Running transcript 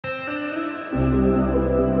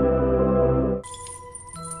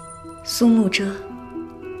苏幕遮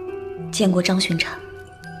见过张巡查。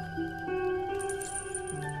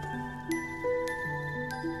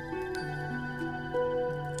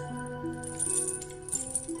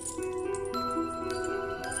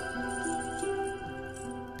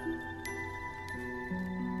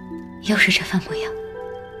又是这番模样，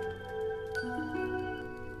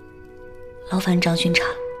劳烦张巡查。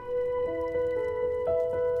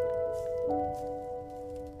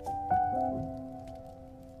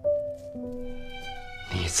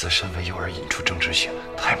你以自身为由而引出政治性，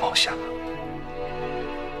太冒险了。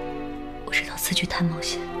我知道此举太冒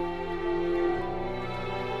险，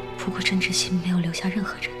不过郑知行没有留下任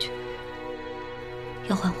何证据，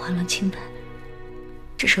要还桓郎清白，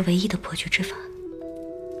这是唯一的破局之法，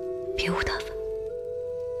别无他法。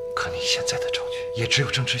可你现在的证据也只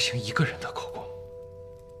有郑知行一个人的口供，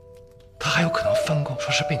他还有可能翻供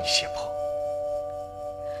说是被你胁迫，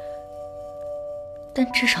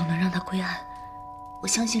但至少能让他归案。我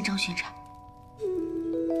相信张巡查。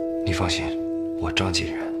你放心，我张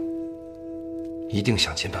晋然一定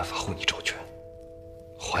想尽办法护你周全，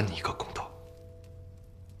还你一个公道。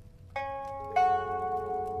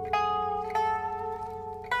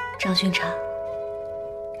张巡查，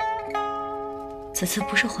此次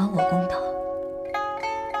不是还我公道，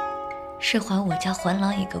是还我家桓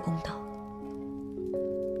郎一个公道。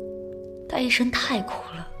他一生太苦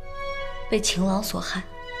了，被情郎所害，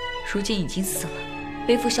如今已经死了，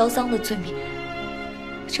背负销赃的罪名，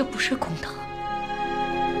这不是公道。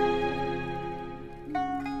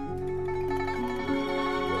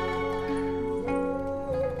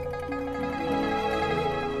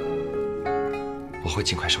我会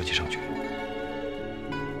尽快收集证据，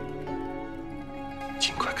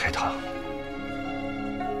尽快开膛，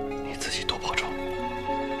你自己多保重。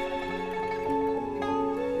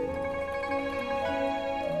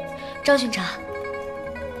张巡查，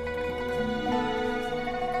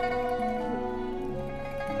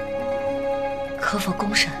可否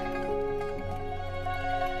公审？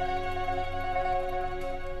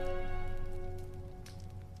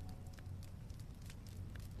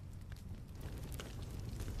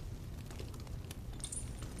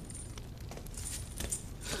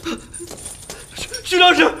徐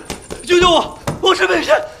老师，救救我！我是本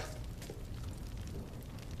山。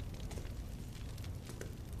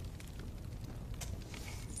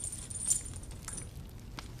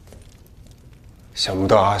想不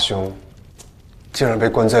到阿兄竟然被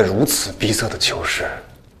关在如此逼仄的囚室。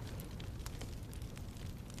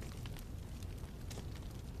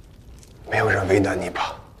没有人为难你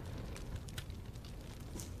吧？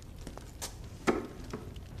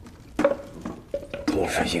都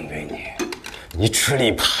是因为你吃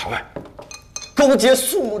里扒外，勾结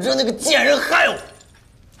苏幕遮那个贱人害我。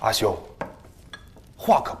阿兄，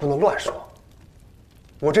话可不能乱说。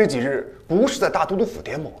我这几日不是在大都督府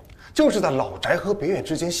点某，就是在老宅和别院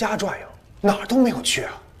之间瞎转悠，哪儿都没有去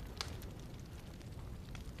啊。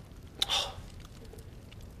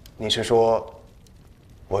你是说，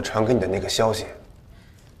我传给你的那个消息，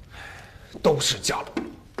都是假的，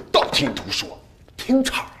道听途说，听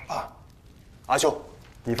岔了。阿兄，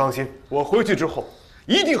你放心，我回去之后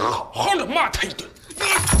一定好好的骂他一顿。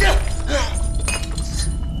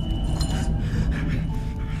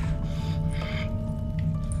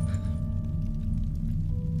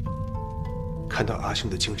看到阿兄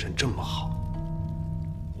的精神这么好，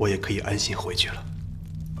我也可以安心回去了。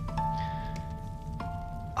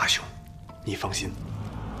阿兄，你放心，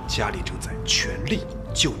家里正在全力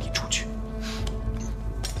救你出去。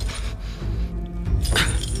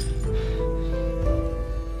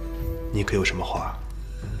你可有什么话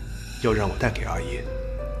要让我带给阿爷？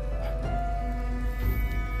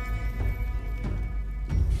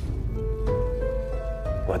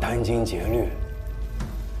我殚精竭虑，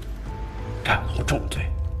斩后重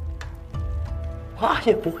罪，阿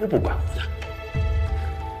爷不会不管我的。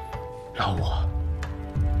饶我，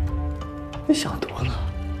你想多了。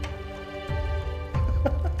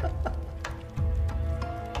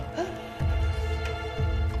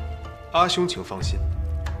阿兄，请放心，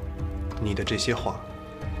你的这些话，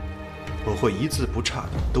我会一字不差的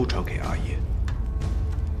都传给阿爷，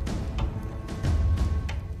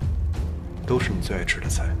都是你最爱吃的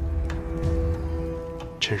菜，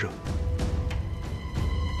趁热。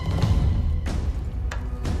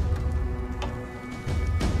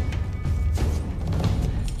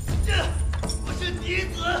我是嫡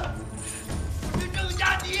子，是郑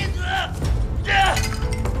家嫡子。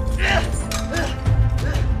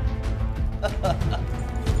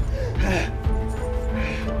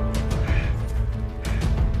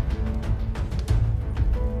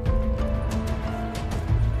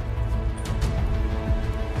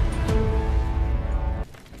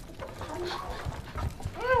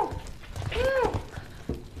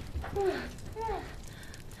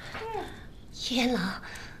燕郎，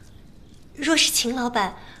若是秦老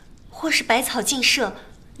板或是百草进社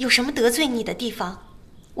有什么得罪你的地方，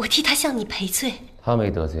我替他向你赔罪。他没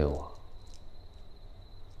得罪我，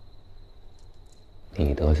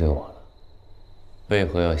你得罪我了，为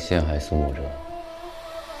何要陷害苏幕遮？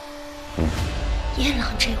燕郎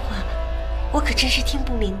这话，我可真是听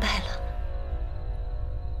不明白了。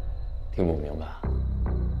听不明白？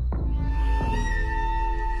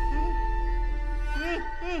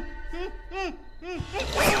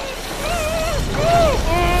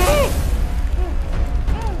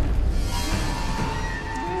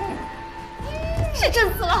是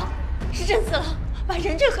郑四郎，是郑四郎把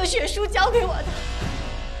人证和血书交给我的。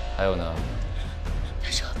还有呢？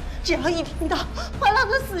他说，只要一听到桓郎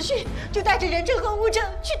的死讯，就带着人证和物证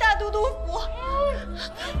去大都督府。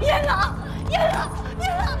燕郎，燕郎，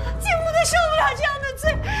燕郎，继母的受不了这样的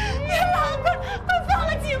罪，燕郎，快放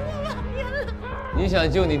了继母吧，燕郎。你想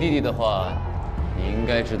救你弟弟的话，你应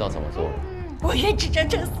该知道怎么做。我愿指证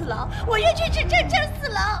郑四郎，我愿去指证郑四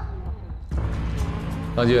郎。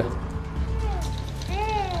上去。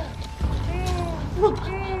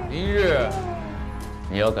明日，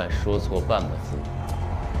你要敢说错半个字，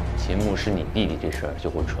秦牧是你弟弟这事儿就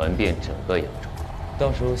会传遍整个扬州，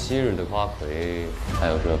到时候昔日的花魁，还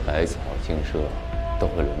有这百草竞社，都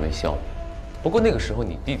会沦为笑柄。不过那个时候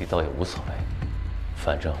你弟弟倒也无所谓，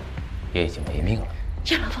反正也已经没命了。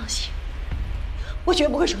燕郎放心，我绝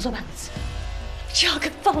不会说错半个字，只要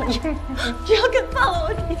肯放了你，只要肯放了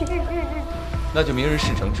我弟弟。那就明日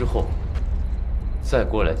事成之后，再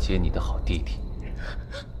过来接你的好弟弟。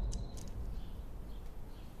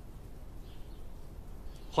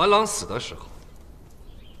桓郎死的时候，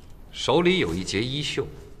手里有一节衣袖。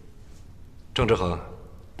郑之恒，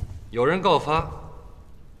有人告发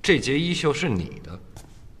这节衣袖是你的，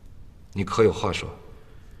你可有话说？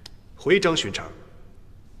回张巡查，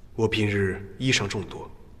我平日衣裳众多，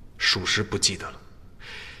属实不记得了，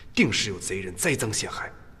定是有贼人栽赃陷害，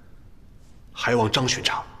还望张巡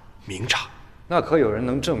查明察。那可有人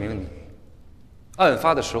能证明你案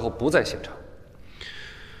发的时候不在现场？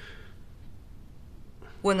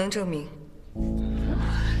我能证明。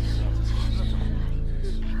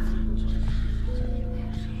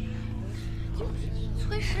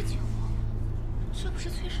崔十九，这不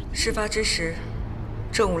是崔十九？事发之时，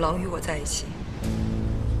郑五郎与我在一起。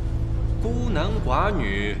孤男寡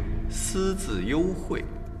女，私自幽会，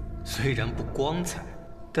虽然不光彩，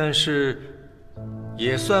但是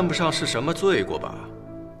也算不上是什么罪过吧？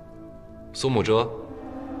苏幕遮，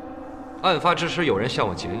案发之时有人向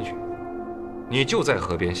我检举，你就在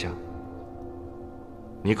河边下，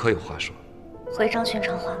你可有话说？回张巡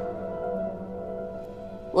查话，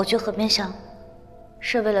我去河边巷，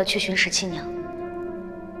是为了去寻石七娘。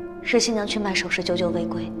石七娘去卖首饰，久久未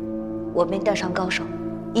归，我便带上高手，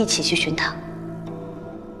一起去寻她。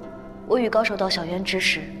我与高手到小园之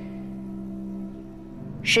时，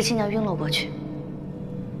石七娘晕了过去，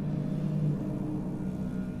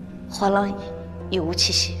桓郎已无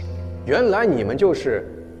气息。原来你们就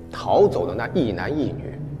是逃走的那一男一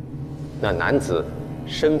女，那男子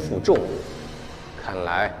身负重物，看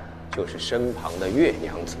来就是身旁的岳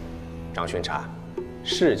娘子。张巡查，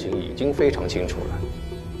事情已经非常清楚了。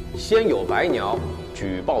先有白鸟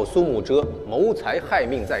举报苏幕遮谋财害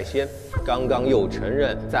命在先，刚刚又承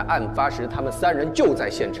认在案发时他们三人就在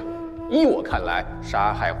现场。依我看来，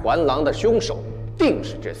杀害桓郎的凶手定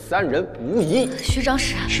是这三人无疑。徐长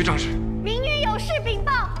史，徐长史，明女有事禀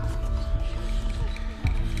报。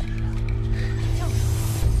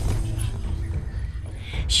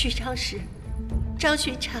徐长史，张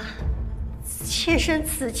巡查妾身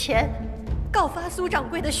此前告发苏掌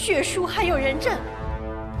柜的血书还有人证，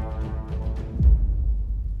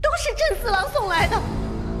都是郑四郎送来的。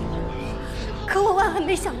可我万万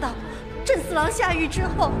没想到，郑四郎下狱之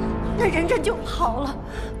后，那人证就跑了。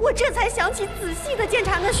我这才想起仔细的检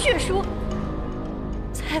查那血书，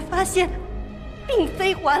才发现并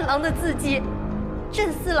非桓郎的字迹，郑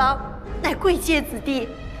四郎乃贵介子弟。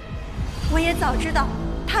我也早知道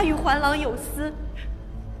他与桓郎有私，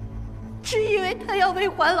只以为他要为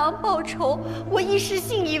桓郎报仇，我一时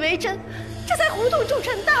信以为真，这才糊涂铸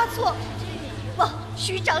成大错。望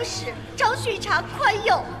徐长史、张巡查宽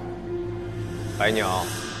宥。白鸟，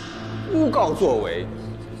诬告作伪，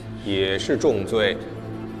也是重罪。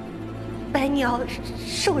白鸟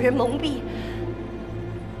受人蒙蔽，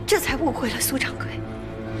这才误会了苏掌柜。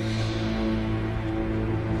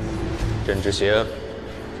甄之行，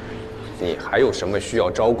你还有什么需要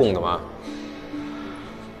招供的吗？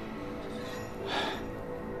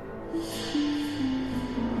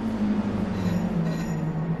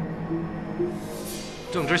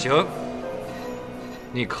郑之行，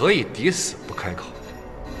你可以抵死不开口，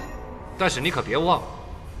但是你可别忘了，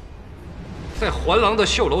在环郎的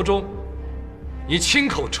绣楼中，你亲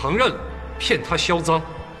口承认了骗他销赃，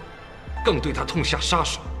更对他痛下杀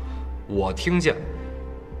手。我听见了，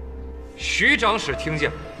徐长史听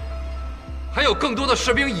见了，还有更多的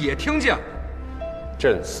士兵也听见了。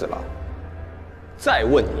郑四郎，再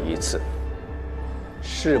问你一次，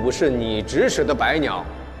是不是你指使的白鸟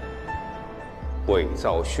伪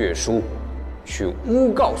造血书，去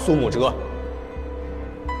诬告苏幕遮？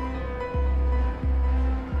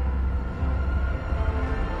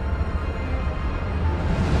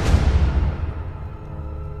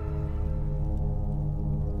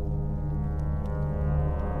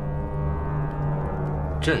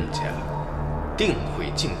郑家定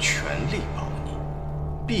会尽全力保你，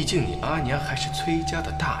毕竟你阿娘还是崔家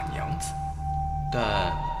的大娘子。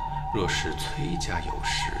但若是崔家有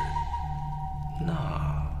事，那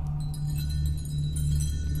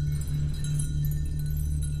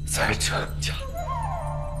在郑家，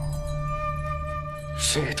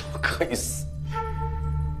谁都可以死。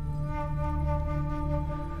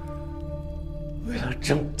为了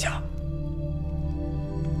郑家，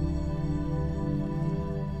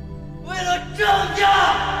为了郑家，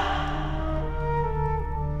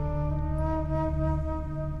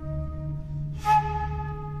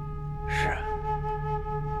是，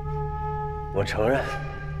我承认，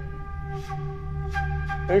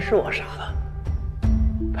真是我杀的。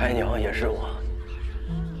白鸟也是我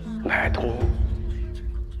买通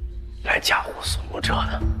来嫁祸苏幕遮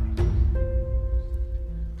的。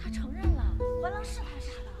他承认了，环郎是他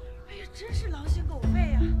杀的。哎呀，真是狼心狗肺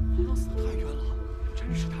呀！环郎死得太冤了，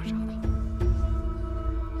真是他杀的。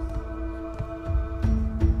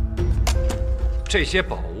这些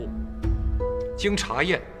宝物经查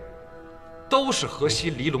验，都是河西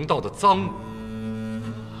离龙道的赃物。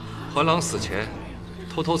环郎死前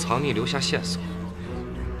偷偷藏匿，留下线索，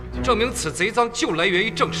证明此贼赃就来源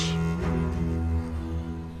于郑氏。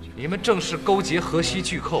你们郑氏勾结河西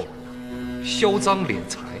巨寇，销赃敛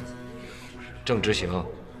财，郑之行，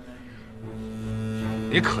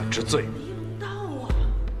你可知罪？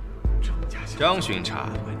张巡查，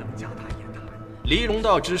离龙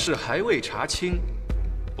道之事还未查清，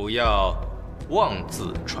不要妄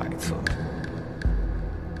自揣测。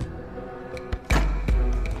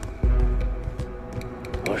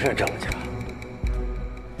不是郑家，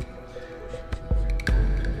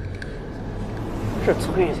是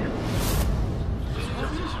崔家，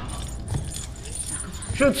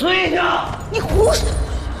是崔家。你胡说！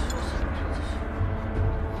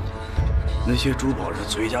那些珠宝是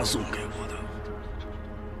崔家送给我的，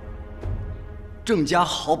郑家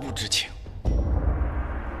毫不知情。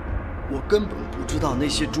我根本不知道那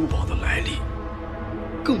些珠宝的来历，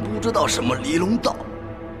更不知道什么离龙道。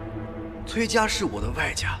崔家是我的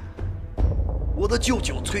外家，我的舅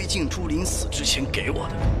舅崔敬初临死之前给我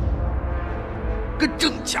的，跟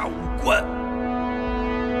郑家无关。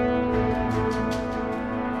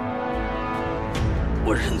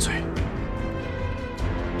我认罪，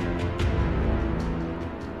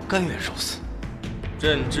甘愿受死。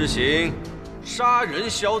郑之行杀人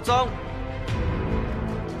销赃，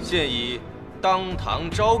现已当堂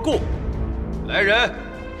招供，来人，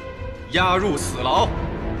押入死牢，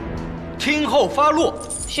听候发落。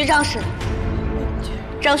徐长史，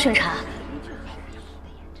张巡查，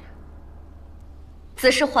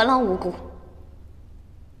此事环郎无辜，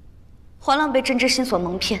环郎被郑之行所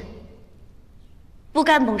蒙骗，不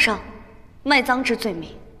该蒙上卖赃之罪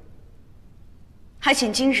名，还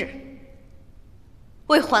请今日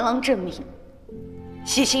为环郎证明，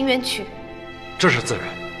洗清冤屈。这是自然，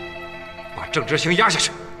把郑之行押下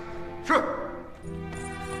去。是。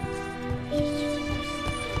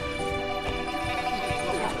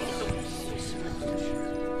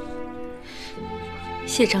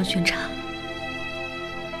谢张巡查，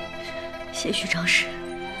谢徐长史。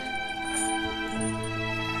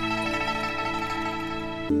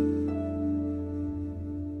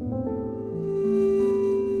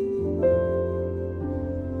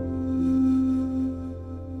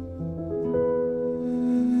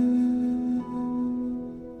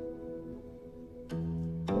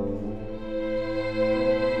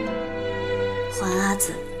环阿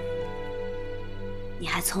紫，你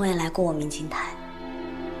还从未来过我明镜台。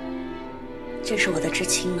这是我的至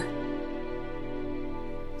亲们，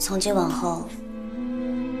从今往后，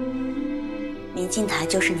明镜台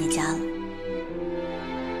就是你家了。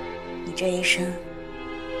你这一生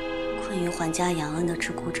困于还家养恩的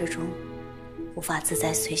桎梏之中，无法自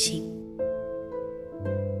在随心。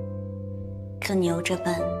可你有这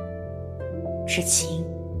般至情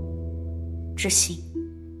至信，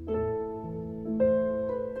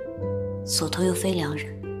所托又非良人，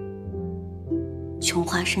琼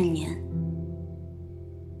花盛年，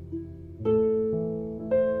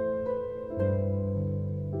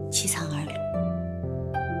凄惨而旅。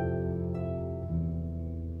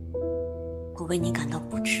我为你感到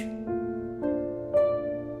不值。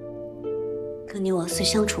可你我虽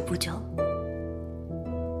相处不久，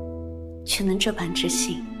却能这般知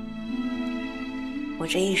心。我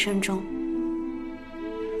这一生中，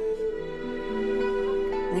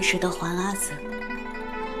能识得还阿子，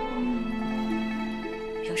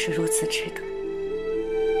又是如此值得。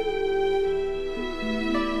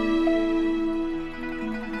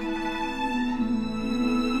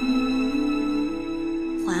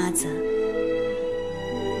还阿子，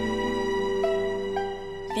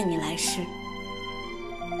愿你来世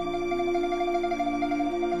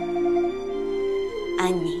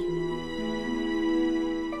安宁、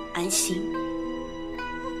安心，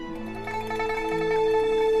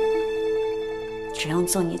只用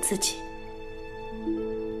做你自己。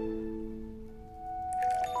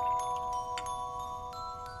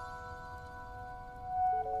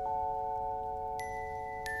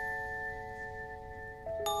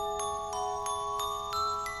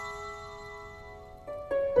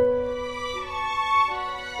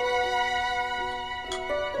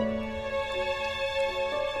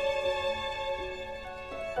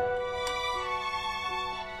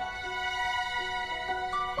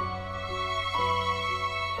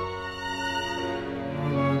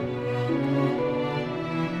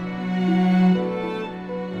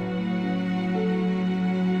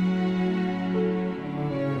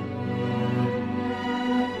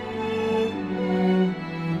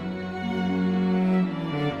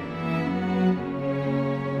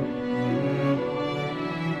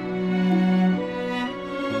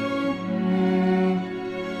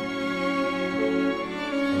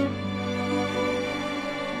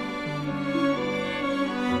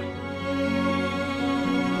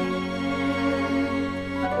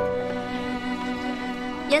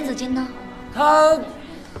燕子京呢？他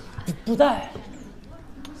不带。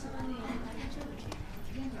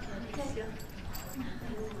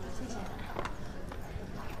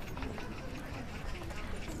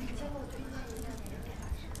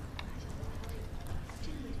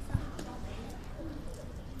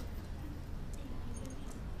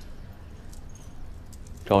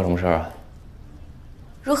找我什么事儿啊？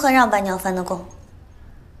如何让白娘翻得供？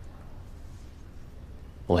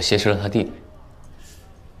我挟持了他弟弟。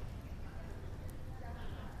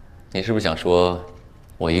你是不是想说，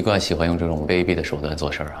我一贯喜欢用这种卑鄙的手段做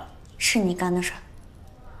事儿啊？是你干的事儿。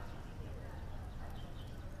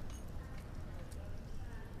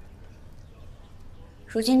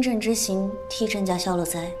如今朕之行替郑家消了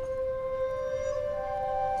灾，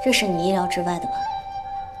这是你意料之外的吧？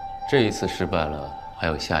这一次失败了，还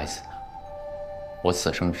有下一次呢。我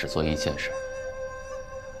此生只做一件事，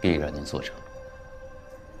必然能做成。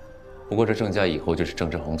不过这郑家以后就是郑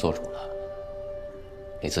志宏做主了，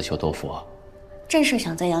你自求多福啊。朕是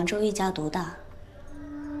想在扬州一家独大，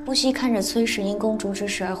不惜看着崔氏因公主之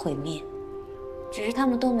事而毁灭，只是他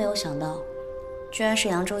们都没有想到，居然是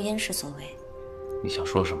扬州燕氏所为。你想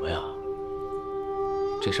说什么呀？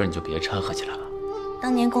这事儿你就别掺和起来了。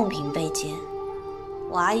当年贡品被劫，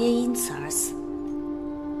我阿爷因此而死。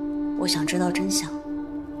我想知道真相。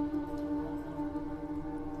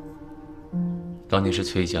当年是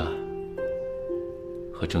崔家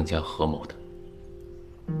和郑家合谋的。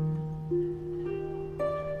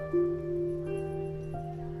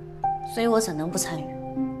所以我怎能不参与？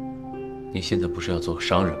你现在不是要做个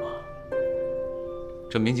商人吗？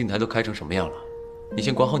这明镜台都开成什么样了，你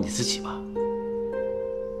先管好你自己吧。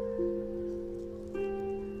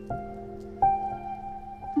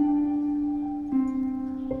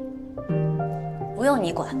不用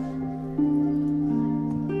你管。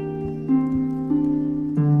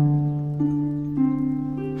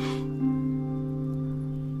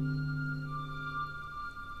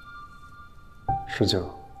十九，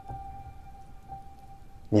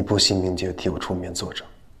你不惜冥界替我出面作证，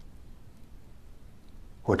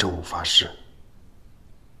我正午发誓，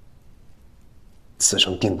此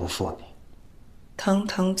生定不负你。堂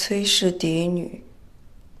堂崔氏嫡女，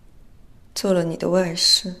做了你的外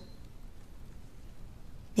室，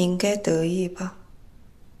你应该得意吧？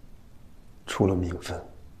除了名分，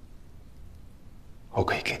我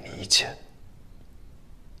可以给你一切。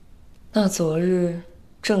那昨日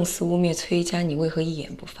正肆污蔑崔家，你为何一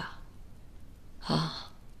言不发？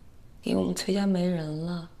啊，因为我们崔家没人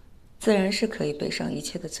了，自然是可以背上一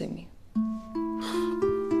切的罪名。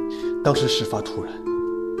当时事发突然，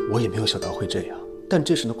我也没有想到会这样，但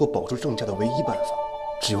这是能够保住郑家的唯一办法。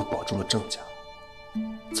只有保住了郑家，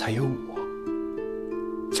才有我。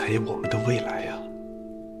才有我们的未来呀。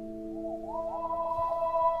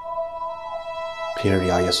平日里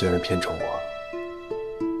阿爷虽然偏宠我，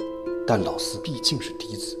但老四毕竟是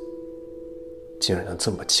嫡子，竟然能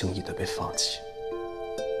这么轻易的被放弃。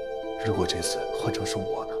如果这次换成是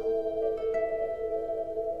我呢？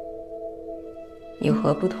有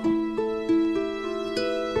何不同？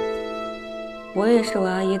我也是我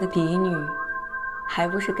阿爷的嫡女，还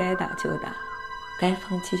不是该打就打，该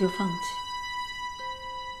放弃就放弃。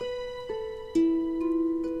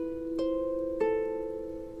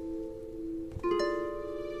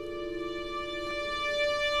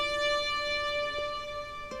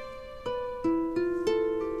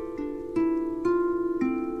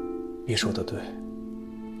你说的对，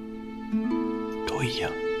都一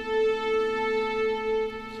样。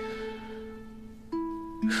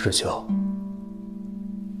师舅，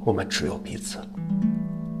我们只有彼此了。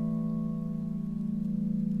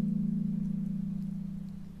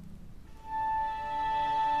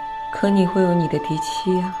可你会有你的嫡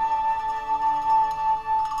妻啊，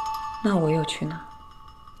那我又去哪？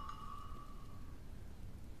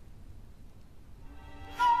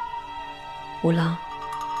五郎，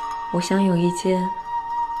我想有一间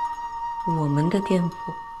我们的店铺，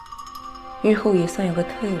日后也算有个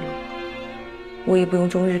退路，我也不用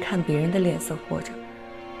终日看别人的脸色活着，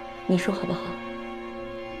你说好不好？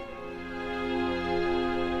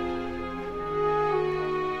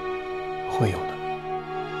会有的。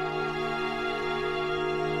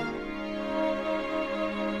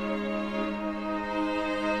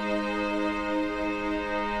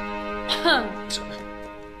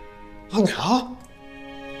阿娘，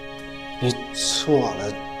你这么晚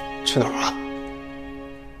了，去哪儿啊？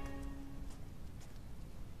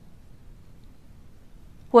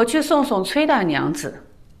我去送送崔大娘子。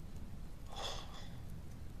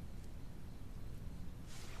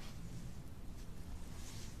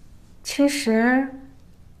其实，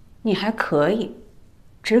你还可以，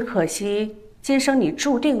只可惜今生你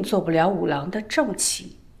注定做不了五郎的正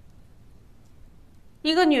妻。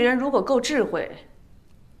一个女人如果够智慧，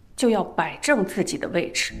就要摆正自己的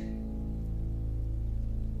位置。